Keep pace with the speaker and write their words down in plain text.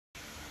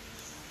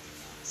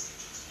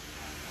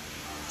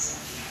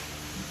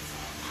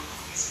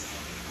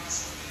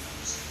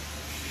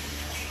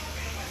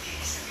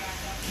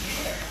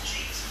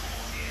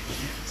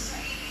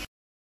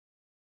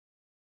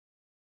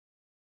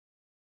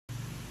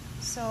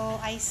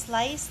So I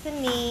slice the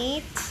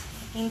meat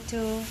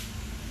into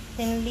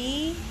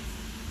thinly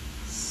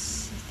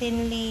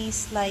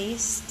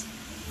sliced,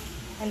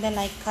 and then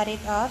I cut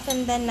it off,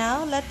 and then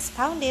now let's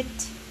pound it.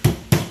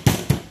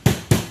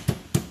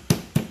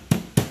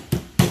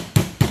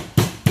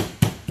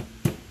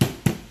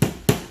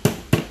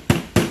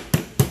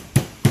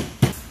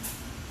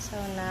 So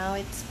now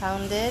it's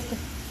pounded.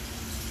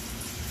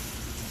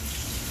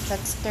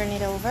 Let's turn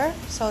it over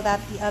so that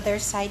the other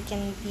side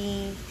can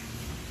be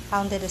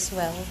pounded as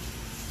well.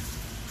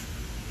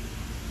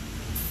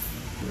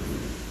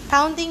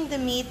 Pounding the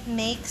meat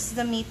makes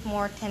the meat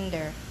more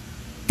tender.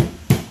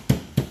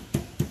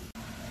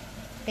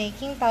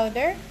 Baking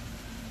powder.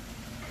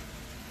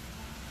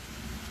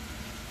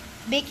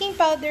 Baking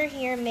powder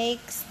here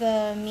makes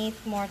the meat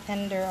more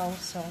tender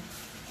also.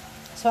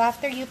 So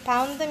after you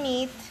pound the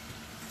meat,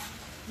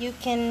 you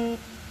can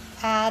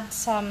add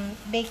some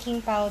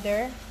baking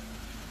powder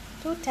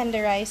to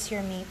tenderize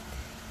your meat.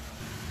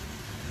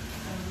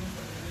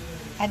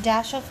 A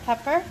dash of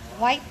pepper,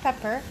 white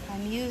pepper.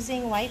 I'm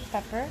using white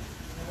pepper.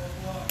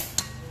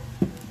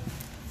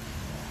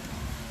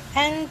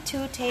 And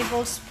 2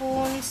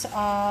 tablespoons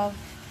of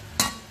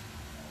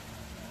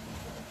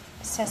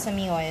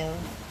sesame oil.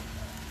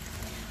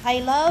 I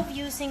love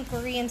using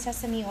Korean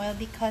sesame oil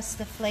because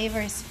the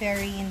flavor is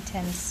very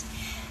intense.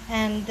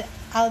 And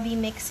I'll be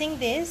mixing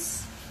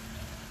this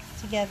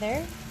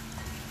together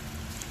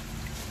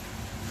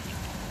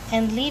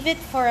and leave it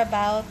for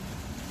about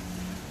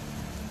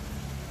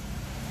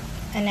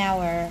an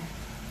hour.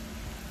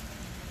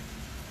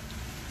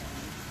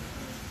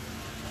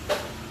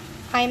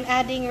 I'm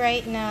adding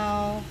right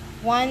now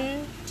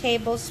 1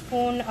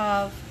 tablespoon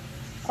of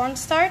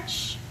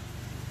cornstarch.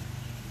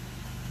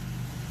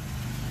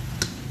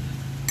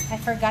 I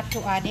forgot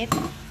to add it.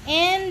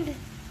 And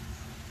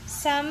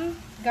some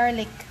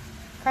garlic,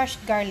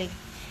 crushed garlic.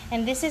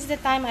 And this is the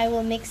time I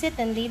will mix it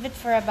and leave it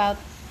for about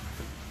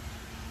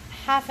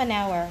half an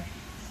hour.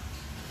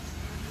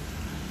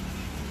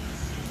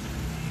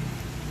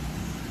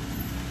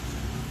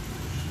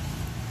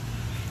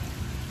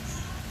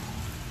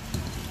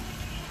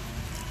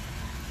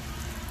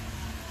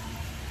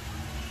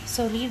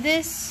 So leave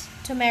this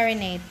to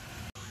marinate.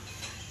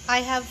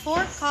 I have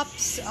 4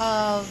 cups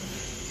of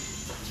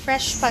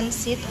fresh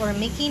pancit or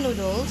Maki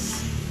noodles.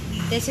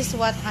 This is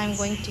what I'm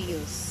going to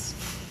use.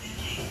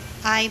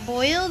 I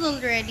boiled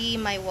already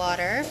my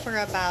water for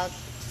about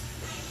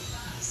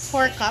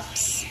 4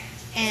 cups,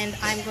 and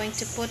I'm going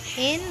to put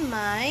in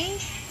my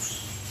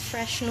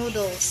fresh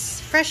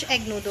noodles, fresh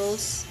egg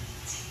noodles,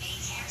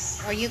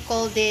 or you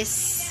call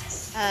this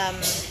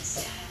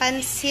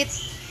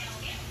pancit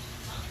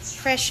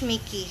fresh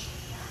Maki.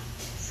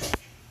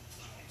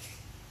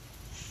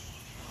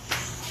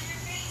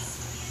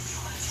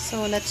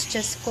 So let's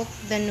just cook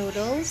the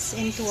noodles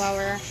into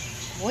our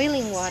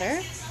boiling water.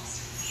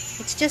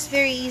 It's just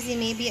very easy.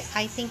 Maybe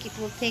I think it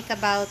will take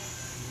about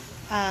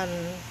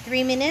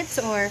 3 minutes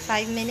or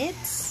 5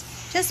 minutes.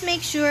 Just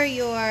make sure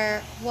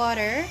your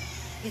water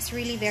is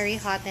really very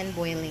hot and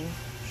boiling.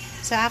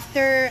 So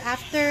after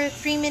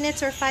 3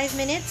 minutes or 5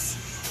 minutes,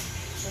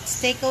 let's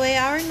take away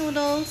our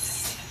noodles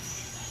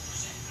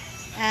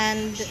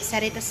and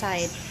set it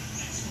aside.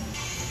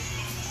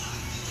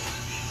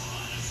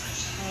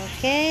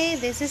 Okay,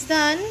 this is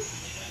done.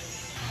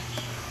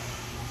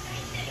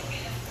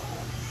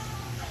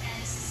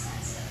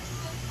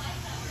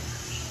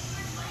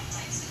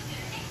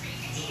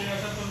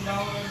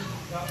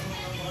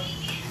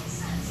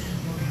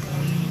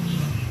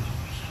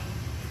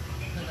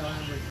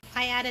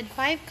 I added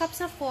 5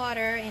 cups of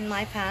water in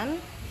my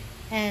pan,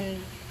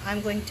 and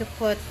I'm going to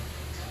put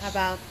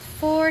about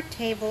 4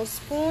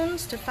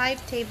 tablespoons to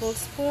 5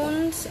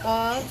 tablespoons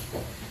of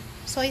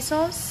soy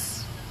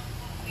sauce.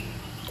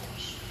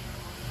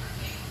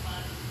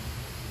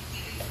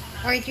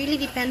 Or it really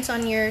depends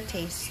on your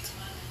taste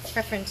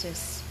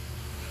preferences.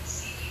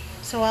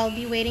 So I will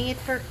be waiting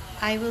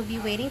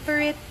for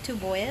it to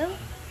boil.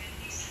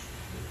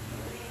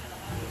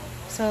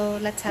 So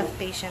let's have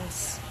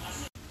patience.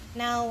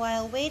 Now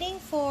while waiting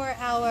for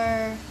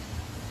our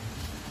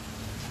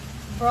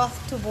broth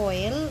to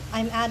boil,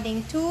 I'm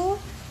adding 2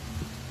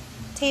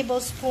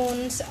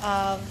 tablespoons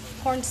of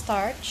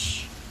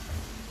cornstarch,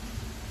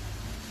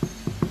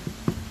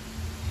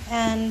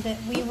 and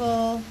we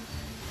will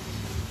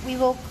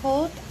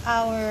coat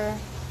our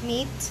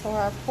meat or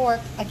our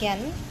pork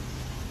again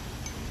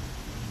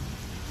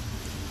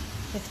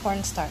with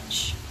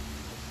cornstarch.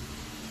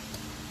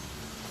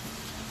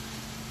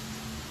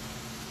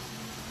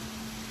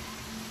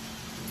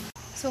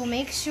 So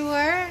make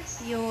sure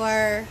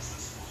your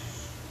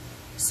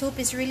soup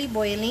is really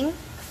boiling.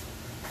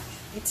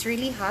 It's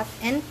really hot,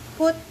 and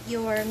put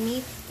your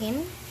meat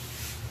in.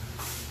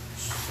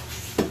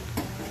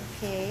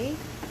 Okay.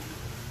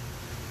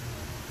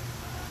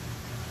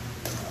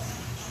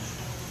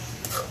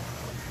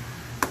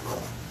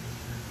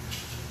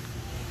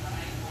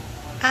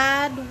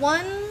 Add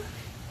 1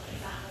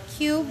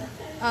 cube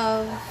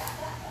of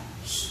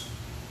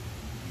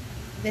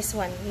this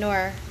one,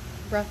 nor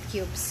broth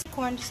cubes.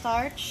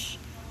 Cornstarch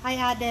I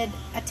added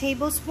a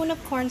tablespoon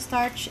of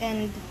cornstarch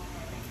and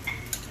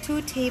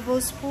 2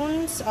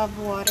 tablespoons of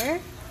water.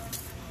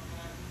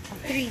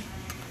 3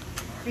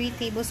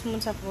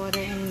 tablespoons of water,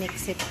 and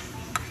mix it.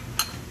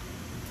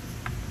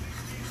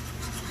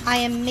 I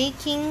am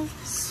making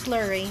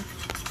slurry.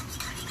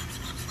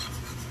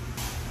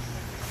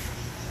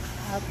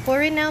 I'll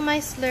pour in now my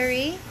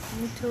slurry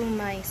into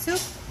my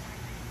soup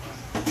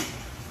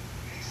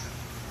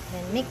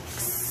and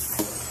mix.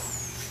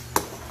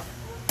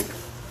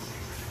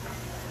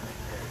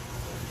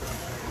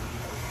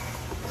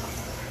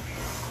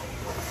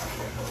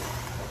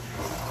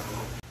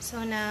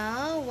 So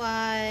now,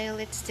 while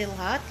it's still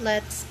hot,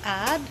 let's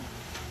add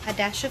a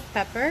dash of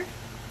pepper.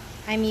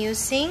 I'm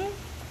using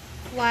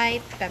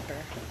white pepper.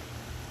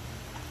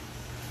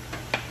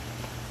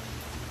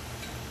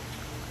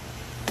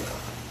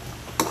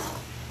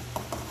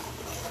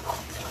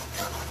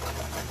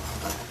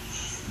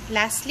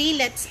 Lastly,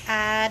 let's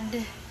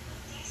add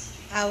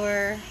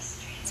our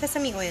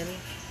sesame oil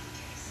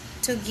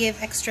to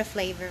give extra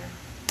flavor.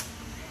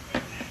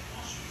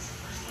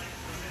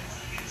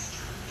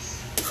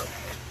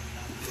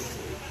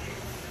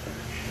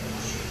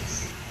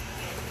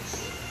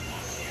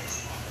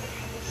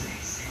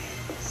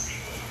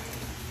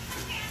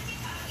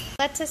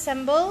 Let's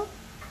assemble.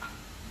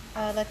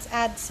 Let's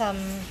add some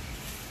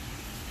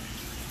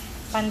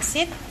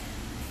pancit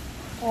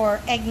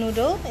or egg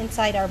noodle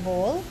inside our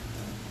bowl.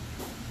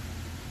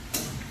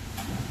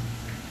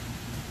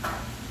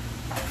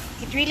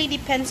 It really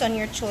depends on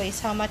your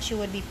choice how much you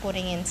would be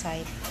putting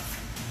inside.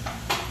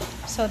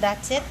 So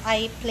that's it.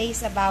 I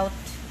place about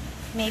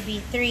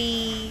maybe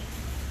 3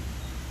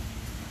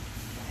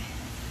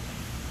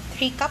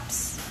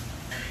 cups.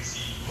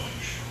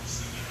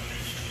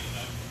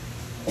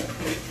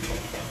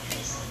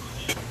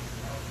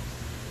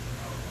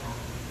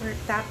 We're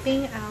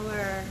tapping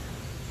our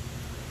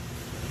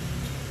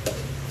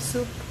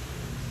soup